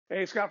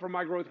Hey, Scott from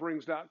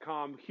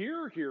MyGrowthRings.com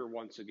here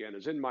once again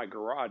is in my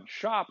garage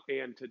shop,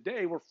 and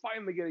today we're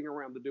finally getting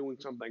around to doing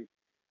something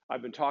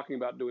I've been talking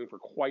about doing for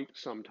quite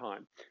some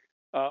time.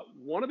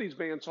 One of these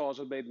bandsaws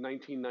was made in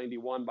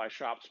 1991 by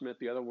Shopsmith.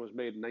 The other one was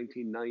made in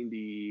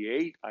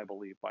 1998, I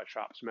believe, by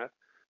Shopsmith.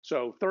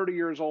 So 30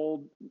 years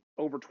old,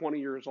 over 20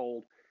 years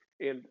old,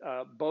 and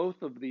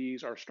both of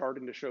these are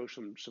starting to show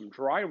some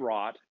dry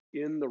rot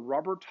in the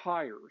rubber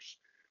tires.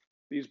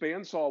 These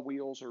bandsaw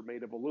wheels are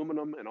made of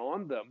aluminum, and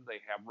on them they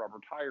have rubber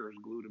tires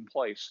glued in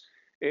place.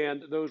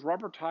 And those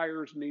rubber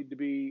tires need to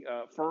be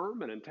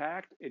firm and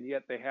intact, and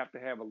yet they have to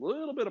have a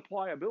little bit of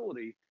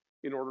pliability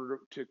in order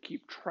to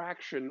keep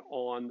traction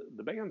on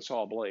the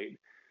bandsaw blade.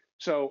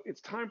 So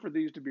it's time for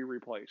these to be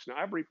replaced. Now,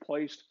 I've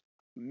replaced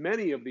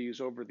many of these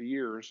over the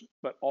years,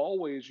 but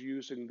always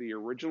using the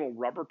original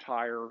rubber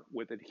tire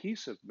with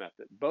adhesive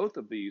method. Both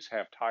of these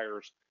have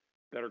tires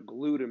that are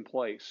glued in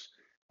place.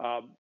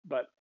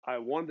 But I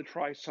wanted to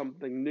try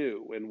something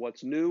new. And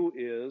what's new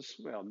is,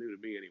 well, new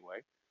to me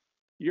anyway,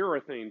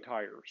 urethane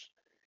tires.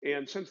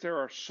 And since there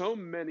are so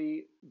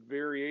many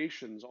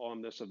variations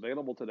on this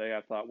available today,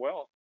 I thought,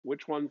 well,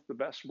 which one's the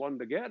best one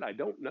to get? I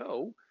don't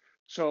know.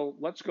 So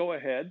let's go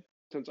ahead.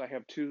 Since I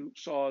have two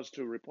saws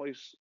to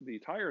replace the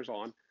tires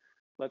on,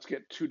 let's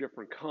get two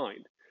different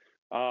kind.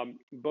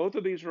 Both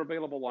of these are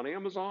available on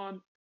Amazon.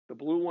 The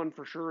blue one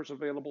for sure is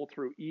available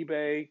through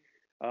eBay.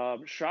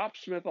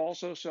 Shopsmith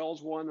also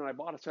sells one, and I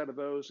bought a set of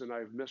those, and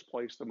I've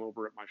misplaced them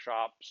over at my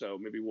shop, so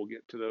maybe we'll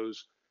get to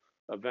those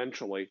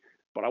eventually.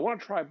 But I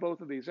want to try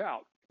both of these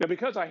out. Now,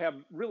 because I have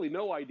really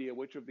no idea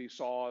which of these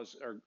saws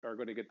are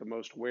going to get the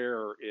most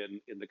wear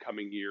in the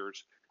coming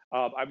years,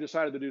 I've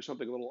decided to do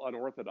something a little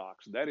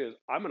unorthodox. That is,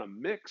 I'm going to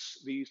mix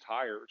these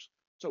tires.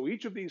 So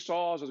each of these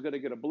saws is going to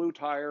get a blue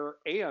tire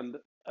and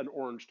an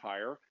orange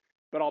tire,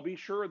 but I'll be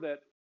sure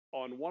that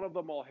on one of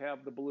them I'll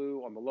have the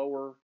blue on the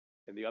lower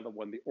and the other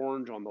one the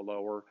orange on the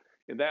lower.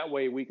 And that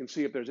way we can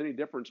see if there's any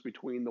difference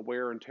between the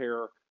wear and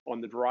tear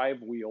on the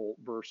drive wheel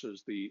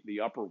versus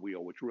the upper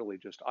wheel, which really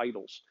just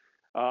idles.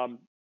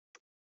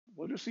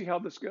 We'll just see how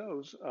this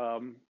goes.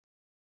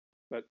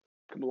 But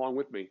come along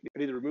with me. I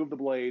need to remove the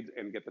blades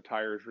and get the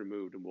tires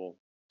removed, and we'll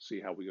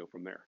see how we go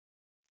from there.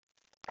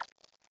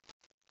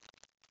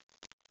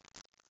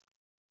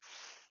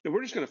 Now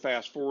we're just going to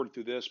fast forward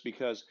through this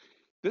because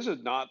this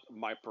is not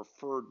my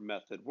preferred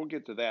method. We'll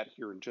get to that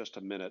here in just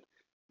a minute.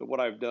 But what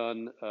I've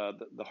done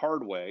the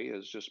hard way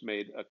is just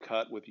made a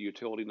cut with a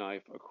utility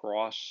knife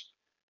across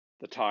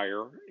the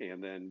tire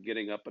and then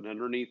getting up and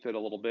underneath it a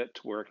little bit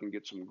to where I can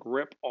get some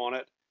grip on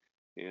it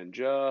and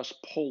just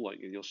pulling.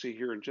 And you'll see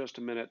here in just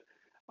a minute,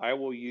 I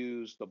will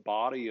use the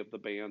body of the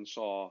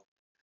bandsaw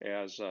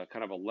as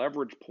kind of a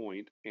leverage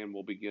point, and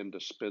we'll begin to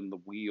spin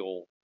the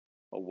wheel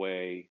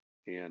away,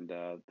 and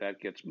that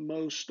gets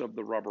most of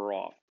the rubber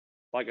off.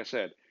 Like I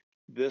said,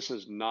 this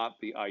is not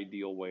the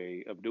ideal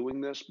way of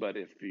doing this, but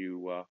if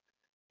you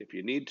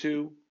need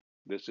to,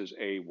 this is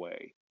a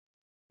way.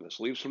 This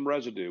leaves some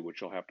residue,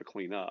 which you'll have to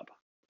clean up.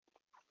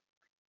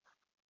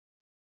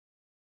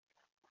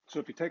 So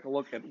if you take a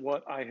look at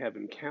what I have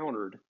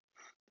encountered,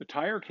 the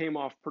tire came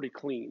off pretty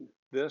clean.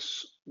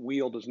 This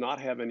wheel does not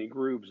have any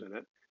grooves in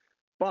it,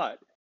 but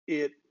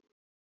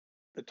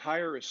the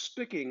tire is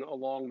sticking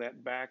along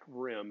that back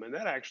rim, and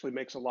that actually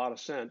makes a lot of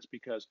sense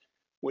because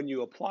when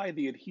you apply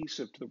the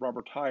adhesive to the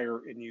rubber tire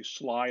and you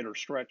slide or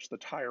stretch the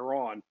tire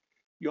on,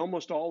 you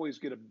almost always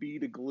get a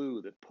bead of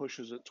glue that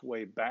pushes its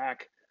way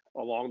back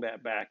along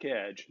that back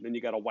edge, and then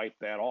you got to wipe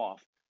that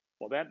off.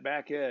 Well, that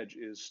back edge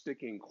is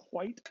sticking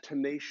quite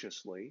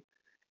tenaciously,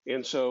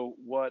 and so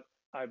what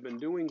I've been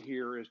doing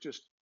here is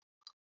just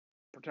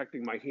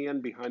protecting my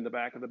hand behind the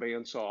back of the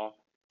bandsaw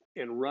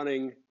and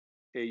running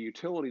a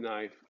utility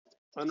knife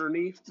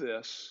underneath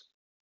this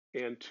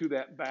and to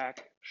that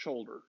back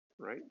shoulder,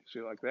 right?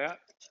 See, like that.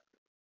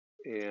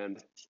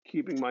 And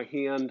keeping my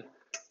hand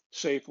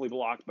safely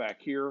blocked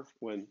back here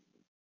when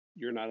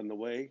you're not in the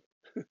way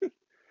to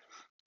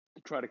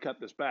try to cut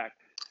this back.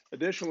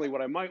 Additionally,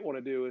 what I might want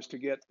to do is to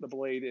get the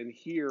blade in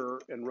here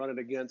and run it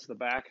against the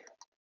back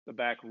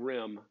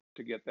rim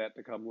to get that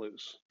to come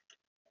loose.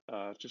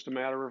 It's just a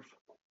matter of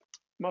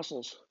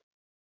muscles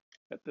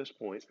at this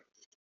point.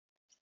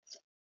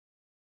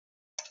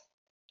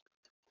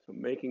 So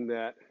making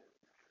that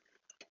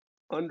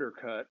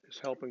undercut is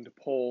helping to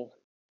pull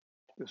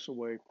this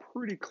away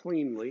pretty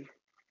cleanly.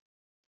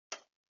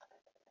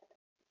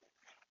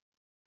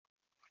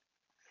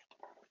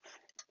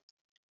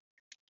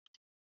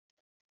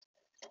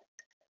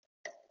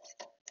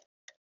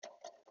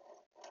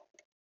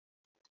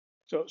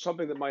 So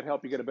something that might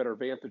help you get a better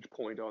vantage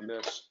point on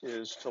this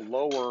is to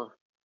lower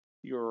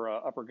your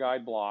upper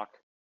guide block,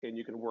 and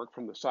you can work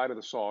from the side of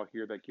the saw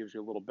here. That gives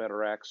you a little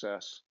better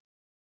access.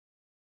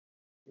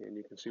 And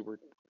you can see we're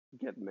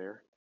getting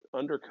there.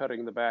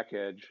 Undercutting the back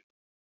edge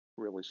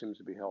really seems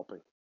to be helping.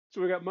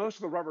 So we got most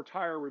of the rubber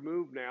tire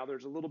removed now.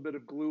 There's a little bit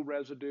of glue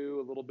residue,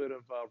 a little bit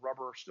of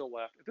rubber still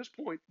left. At this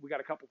point, we got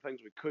a couple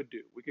things we could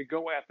do. We could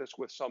go at this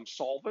with some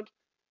solvent.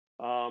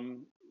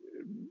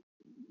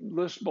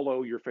 list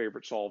below your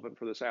favorite solvent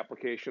for this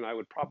application. I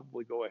would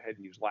probably go ahead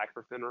and use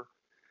lacquer thinner.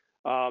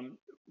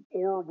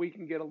 Or we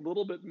can get a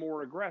little bit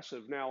more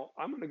aggressive. Now,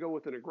 I'm going to go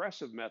with an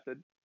aggressive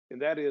method,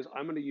 and that is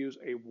I'm going to use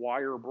a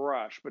wire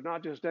brush, but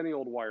not just any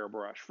old wire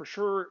brush. For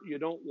sure, you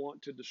don't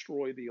want to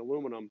destroy the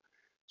aluminum.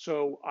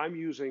 So I'm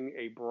using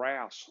a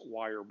brass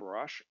wire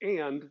brush,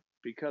 and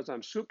because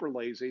I'm super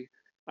lazy,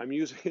 I'm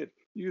using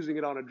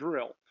it on a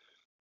drill.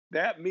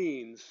 That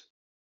means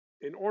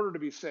in order to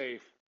be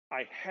safe,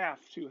 I have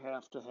to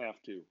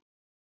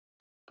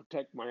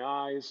protect my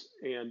eyes.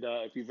 And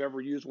if you've ever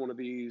used one of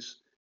these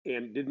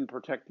and didn't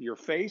protect your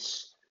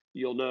face,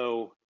 you'll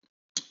know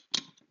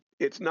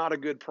it's not a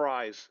good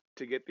prize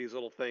to get these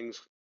little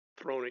things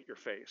thrown at your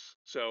face.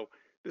 So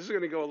this is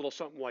going to go a little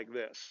something like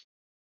this.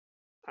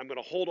 I'm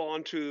going to hold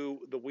on to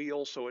the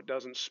wheel so it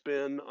doesn't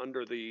spin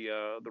under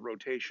the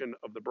rotation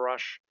of the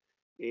brush,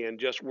 and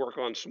just work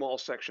on small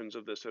sections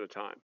of this at a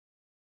time.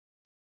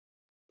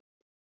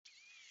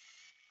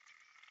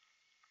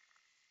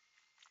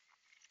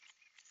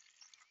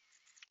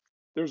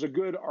 There's a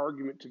good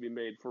argument to be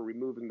made for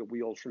removing the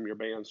wheels from your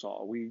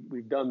bandsaw.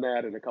 We've done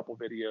that in a couple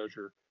videos.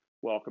 You're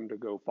welcome to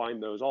go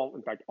find those.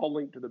 In fact, I'll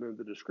link to them in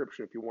the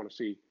description if you want to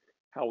see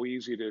how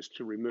easy it is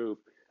to remove.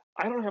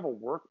 I don't have a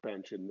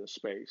workbench in this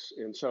space,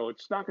 and so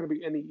it's not going to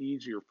be any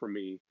easier for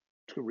me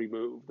to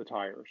remove the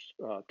tires,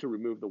 to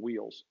remove the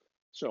wheels.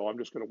 So I'm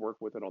just going to work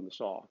with it on the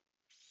saw.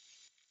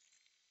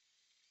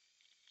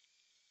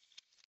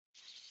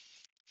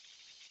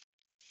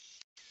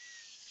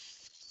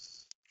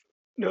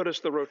 Notice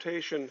the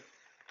rotation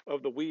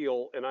of the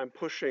wheel, and I'm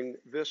pushing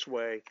this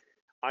way.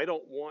 I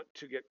don't want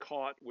to get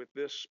caught with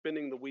this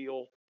spinning the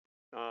wheel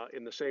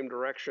in the same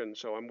direction,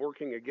 so I'm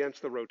working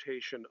against the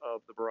rotation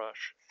of the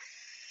brush.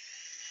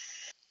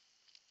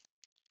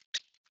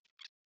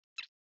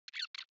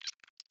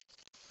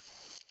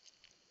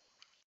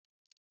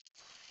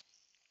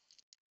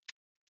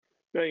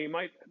 Now, you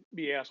might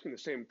be asking the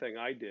same thing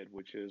I did,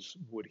 which is,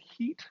 would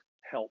heat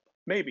help?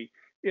 Maybe.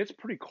 It's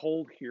pretty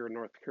cold here in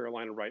North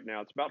Carolina right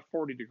now. It's about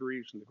 40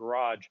 degrees in the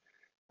garage.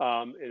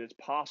 And it's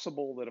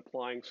possible that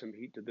applying some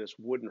heat to this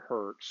wouldn't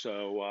hurt.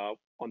 So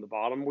on the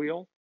bottom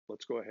wheel,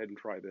 let's go ahead and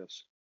try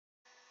this.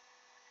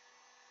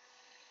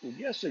 I'm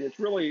guessing it's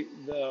really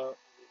the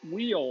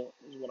wheel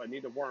is what I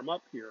need to warm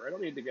up here. I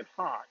don't need to get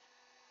hot,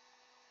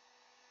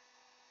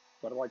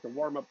 but I like to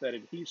warm up that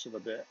adhesive a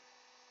bit.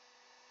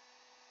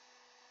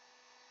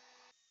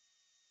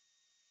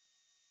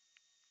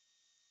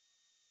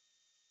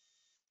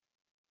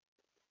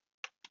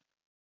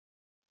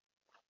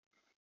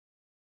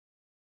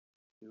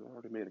 You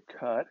already made a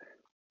cut.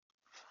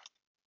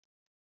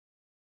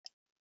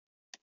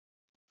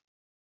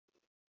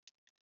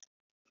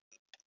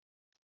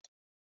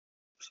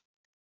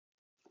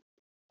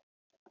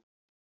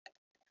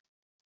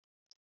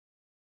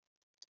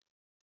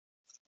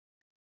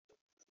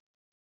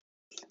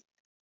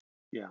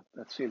 Yeah,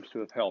 that seems to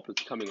have helped.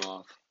 It's coming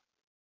off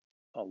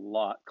a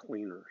lot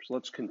cleaner. So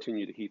let's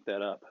continue to heat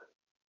that up.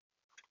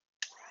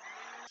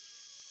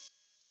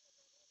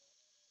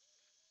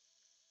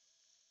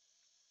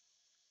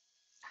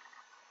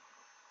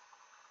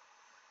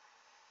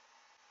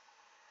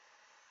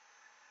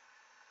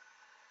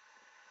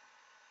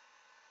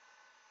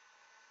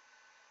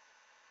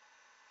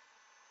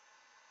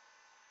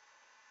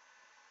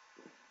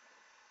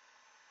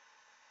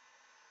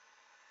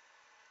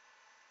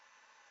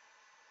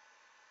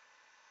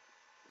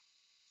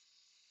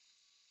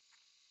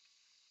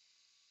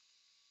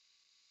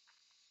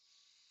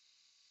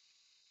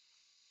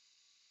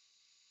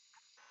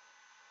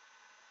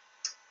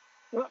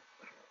 Well,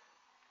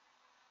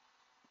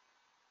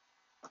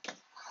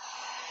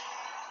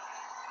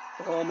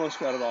 almost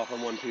got it off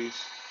in one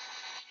piece.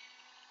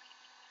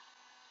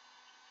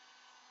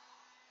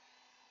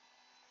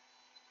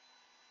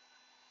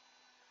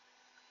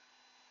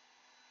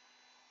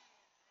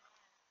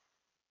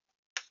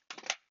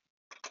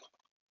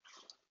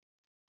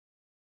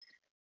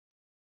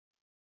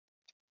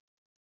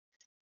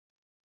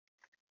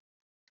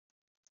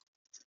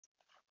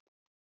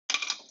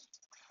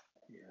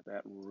 Yeah,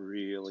 that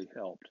really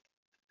helped.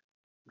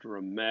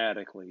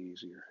 Dramatically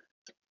easier.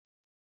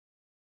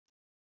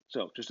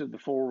 So just as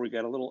before, we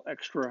got a little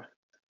extra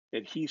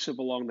adhesive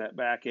along that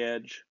back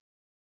edge.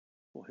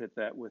 We'll hit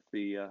that with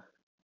the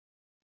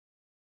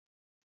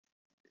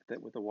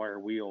wire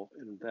wheel,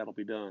 and that'll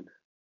be done.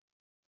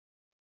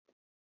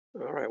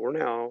 All right, we're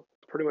now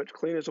pretty much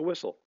clean as a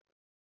whistle.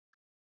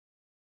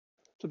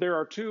 So there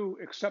are two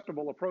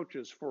acceptable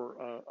approaches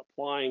for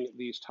applying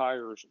these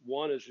tires.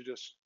 One is to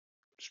just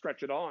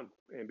stretch it on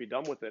and be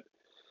done with it.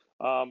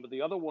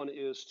 The other one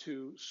is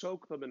to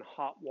soak them in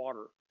hot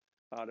water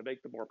to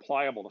make them more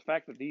pliable. The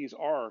fact that these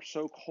are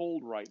so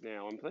cold right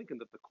now, I'm thinking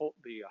that the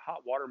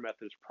hot water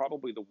method is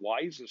probably the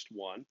wisest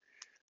one.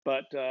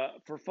 But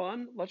for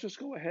fun, let's just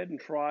go ahead and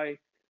try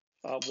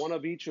one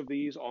of each of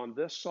these on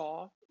this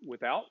saw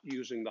without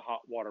using the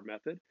hot water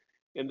method,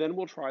 and then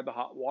we'll try the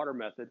hot water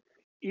method.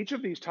 Each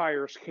of these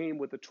tires came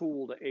with a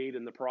tool to aid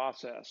in the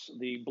process.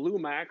 The Blue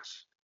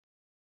Max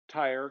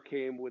tire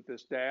came with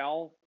this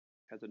dowel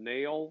Has a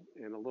nail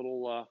and a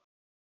little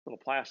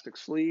plastic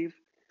sleeve,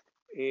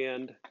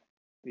 and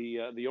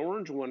the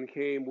orange one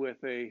came with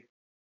a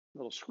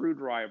little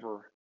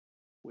screwdriver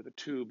with a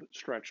tube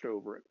stretched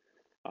over it.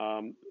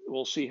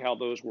 We'll see how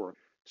those work.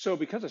 So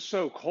because it's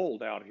so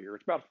cold out here,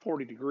 it's about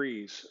 40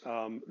 degrees,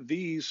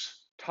 these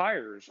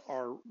tires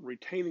are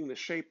retaining the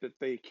shape that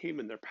they came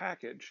in their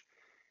package.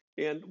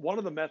 And one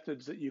of the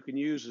methods that you can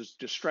use is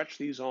to stretch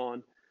these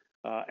on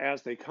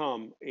as they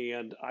come,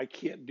 and I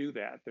can't do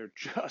that. They're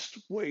just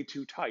way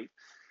too tight.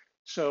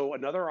 So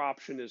another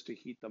option is to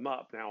heat them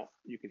up. Now,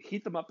 you can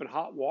heat them up in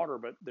hot water,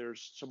 but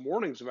there's some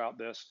warnings about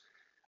this.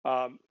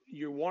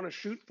 You want to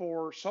shoot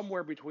for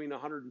somewhere between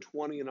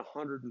 120 and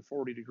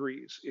 140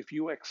 degrees. If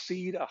you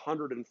exceed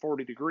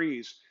 140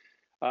 degrees,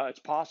 it's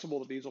possible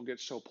that these will get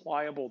so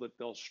pliable that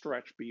they'll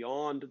stretch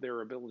beyond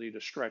their ability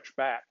to stretch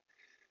back.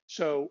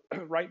 So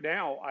right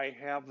now I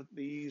have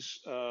these,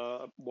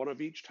 one of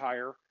each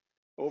tire,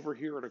 over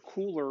here at a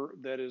cooler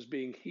that is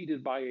being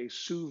heated by a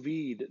Sous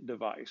vide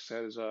device.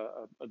 That is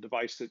a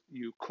device that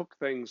you cook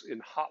things in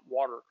hot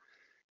water.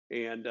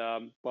 And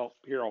well,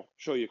 here I'll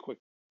show you a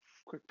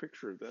quick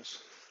picture of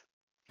this.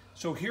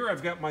 So here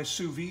I've got my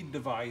Sous vide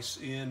device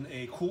in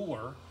a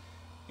cooler,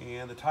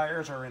 and the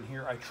tires are in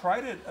here. I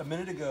tried it a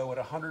minute ago at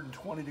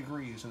 120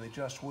 degrees and they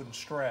just wouldn't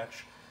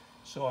stretch.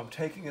 So I'm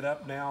taking it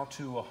up now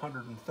to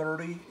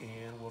 130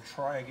 and we'll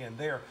try again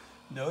there.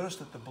 Notice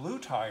that the blue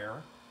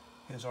tire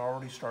has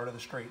already started to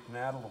straighten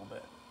out a little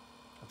bit.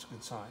 That's a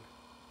good sign.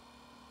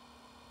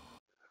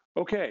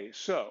 Okay,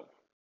 so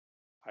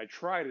I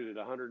tried it at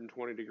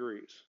 120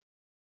 degrees.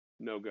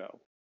 No go.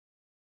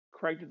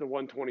 Cranked it to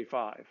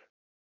 125.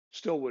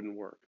 Still wouldn't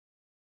work.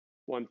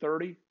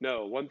 130?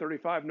 No.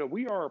 135? No.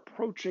 We are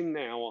approaching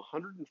now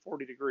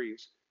 140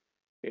 degrees.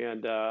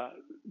 And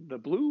the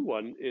blue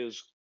one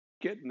is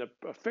getting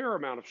a fair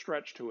amount of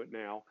stretch to it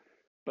now,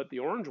 but the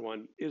orange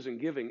one isn't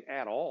giving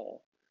at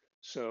all.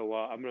 So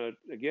I'm going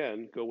to,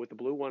 again, go with the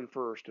blue one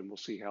first, and we'll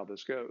see how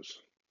this goes.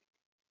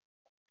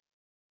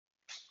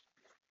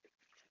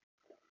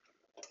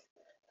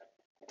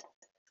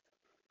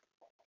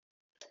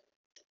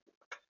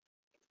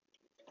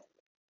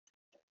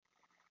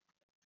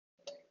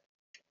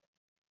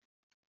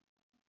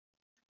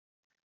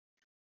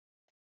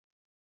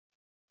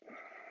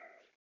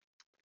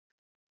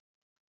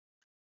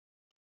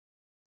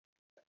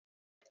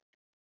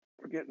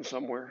 We're getting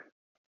somewhere.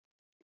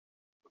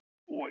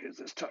 Boy, is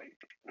this tight.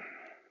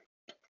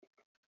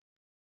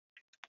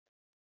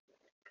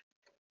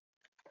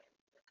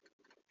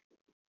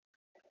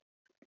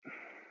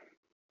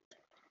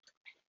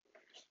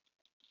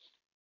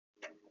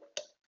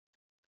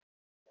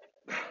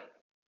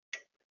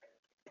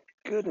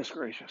 Goodness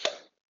gracious.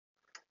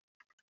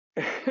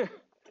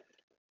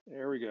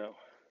 There we go.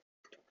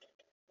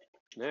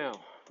 Now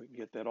we can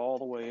get that all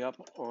the way up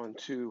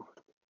onto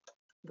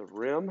the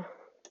rim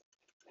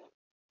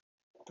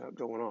without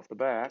going off the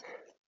back,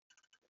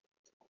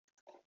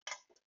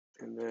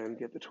 and then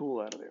get the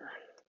tool out of there.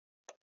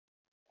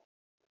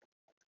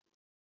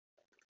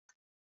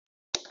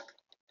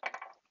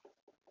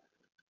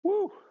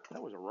 Woo,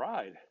 that was a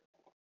ride.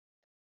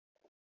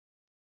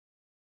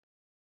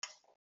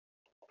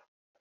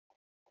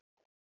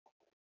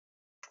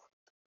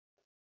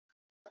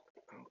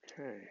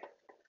 Okay.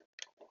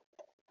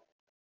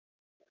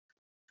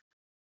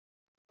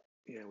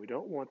 Yeah, we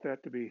don't want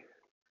that to be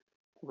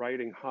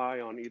riding high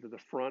on either the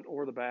front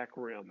or the back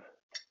rim,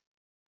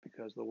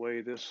 because the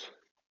way this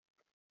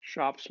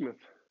Shopsmith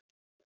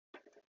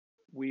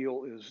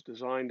wheel is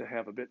designed to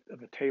have a bit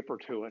of a taper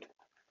to it,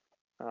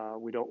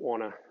 we don't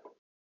want to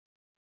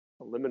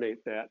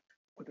eliminate that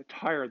with a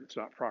tire that's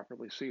not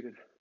properly seated.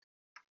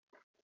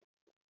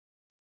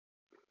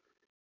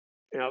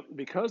 Now,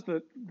 because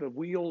the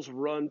wheels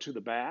run to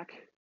the back,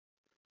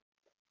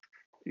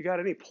 if you got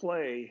any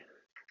play,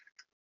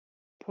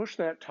 push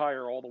that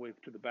tire all the way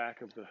to the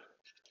back of the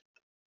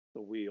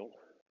wheel.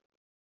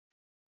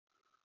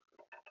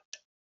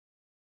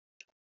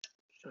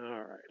 All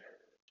right.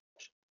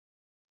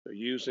 So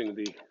using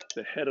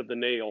the head of the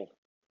nail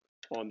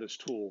on this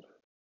tool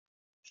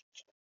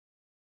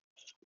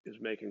is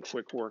making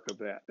quick work of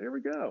that. There we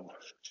go.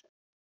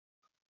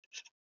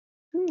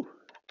 Whew.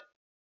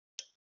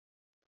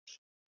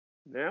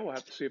 Now we'll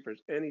have to see if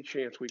there's any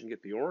chance we can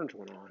get the orange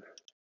one on.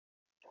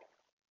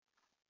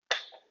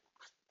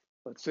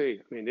 Let's see.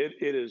 I mean, it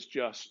is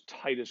just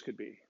tight as could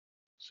be.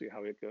 See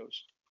how it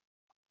goes.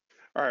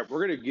 All right,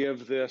 we're going to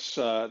give this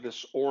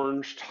this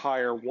orange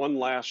tire one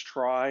last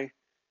try.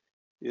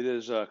 It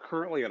is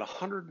currently at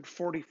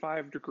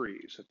 145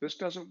 degrees. If this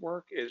doesn't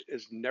work, it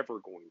is never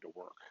going to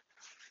work.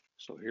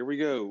 So here we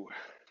go.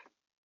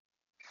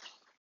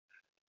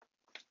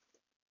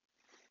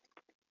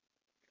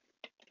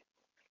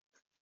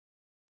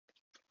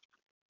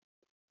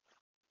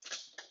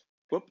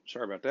 Whoop,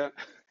 sorry about that.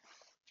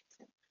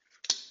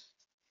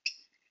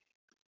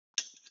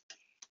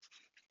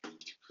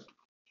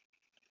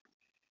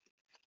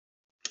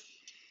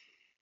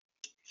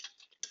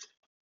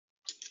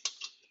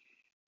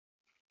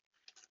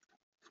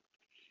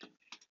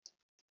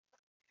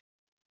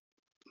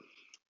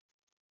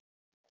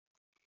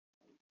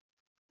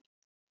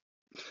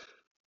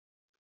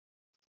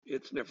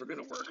 It's never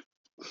going to work.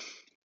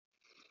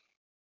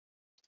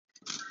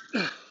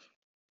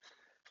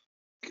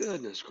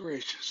 Goodness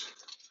gracious.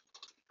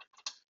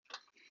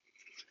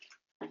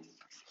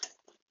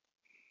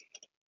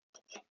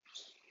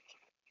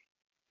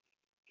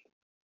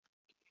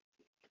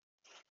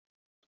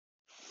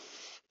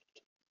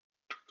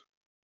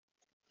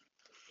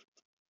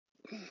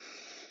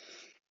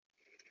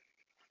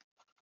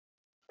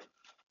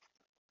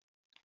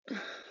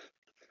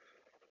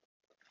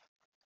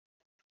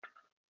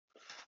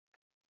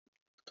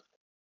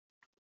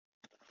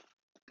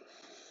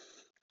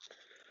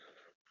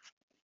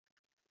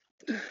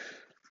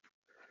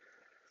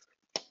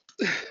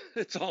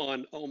 It's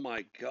on. Oh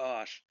my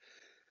gosh.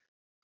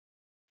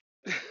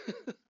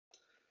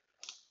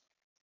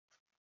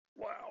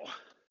 Wow.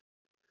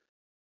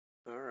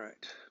 All right.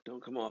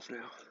 Don't come off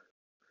now.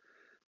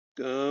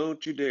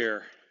 Don't you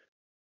dare.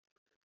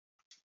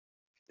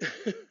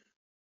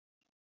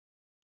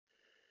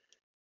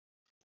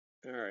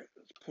 All right.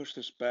 Let's push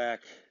this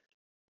back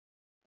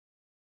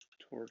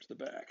towards the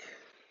back.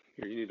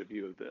 Here, you need a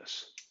view of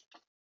this.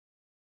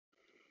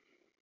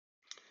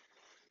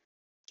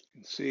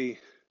 You can see,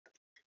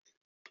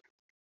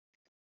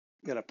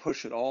 you got to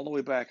push it all the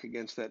way back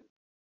against that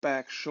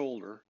back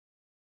shoulder.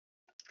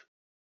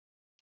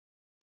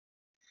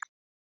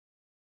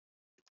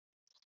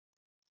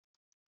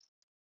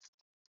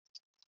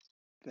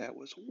 That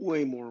was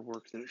way more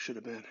work than it should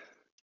have been.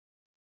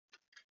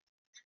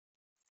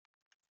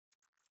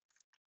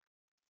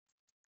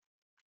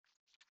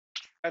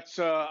 That's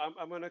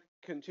I'm going to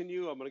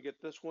continue. I'm going to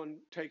get this one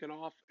taken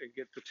off and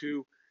get the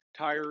two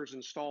tires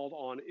installed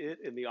on it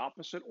in the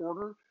opposite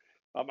order.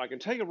 I can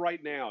tell you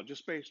right now,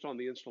 just based on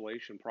the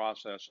installation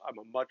process, I'm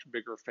a much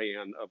bigger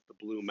fan of the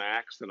Blue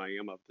Max than I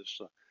am of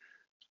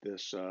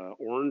this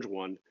orange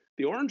one.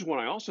 The orange one,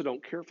 I also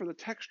don't care for the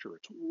texture.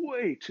 It's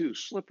way too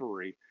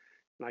slippery,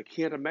 and I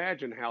can't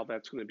imagine how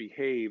that's going to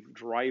behave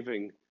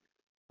driving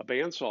a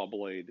bandsaw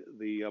blade.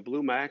 The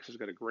Blue Max has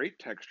got a great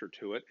texture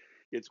to it.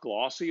 It's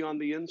glossy on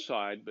the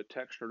inside, but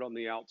textured on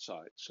the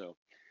outside. So,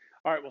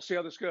 all right, we'll see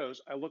how this goes.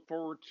 I look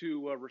forward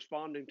to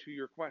responding to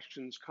your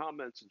questions,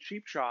 comments, and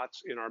cheap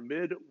shots in our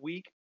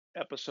mid-week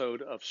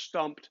episode of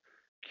Stumped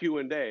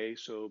Q&A.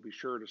 So be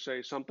sure to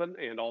say something,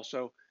 and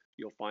also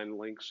you'll find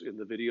links in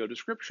the video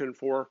description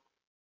for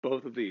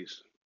both of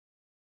these.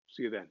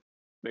 See you then.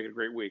 Make it a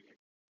great week.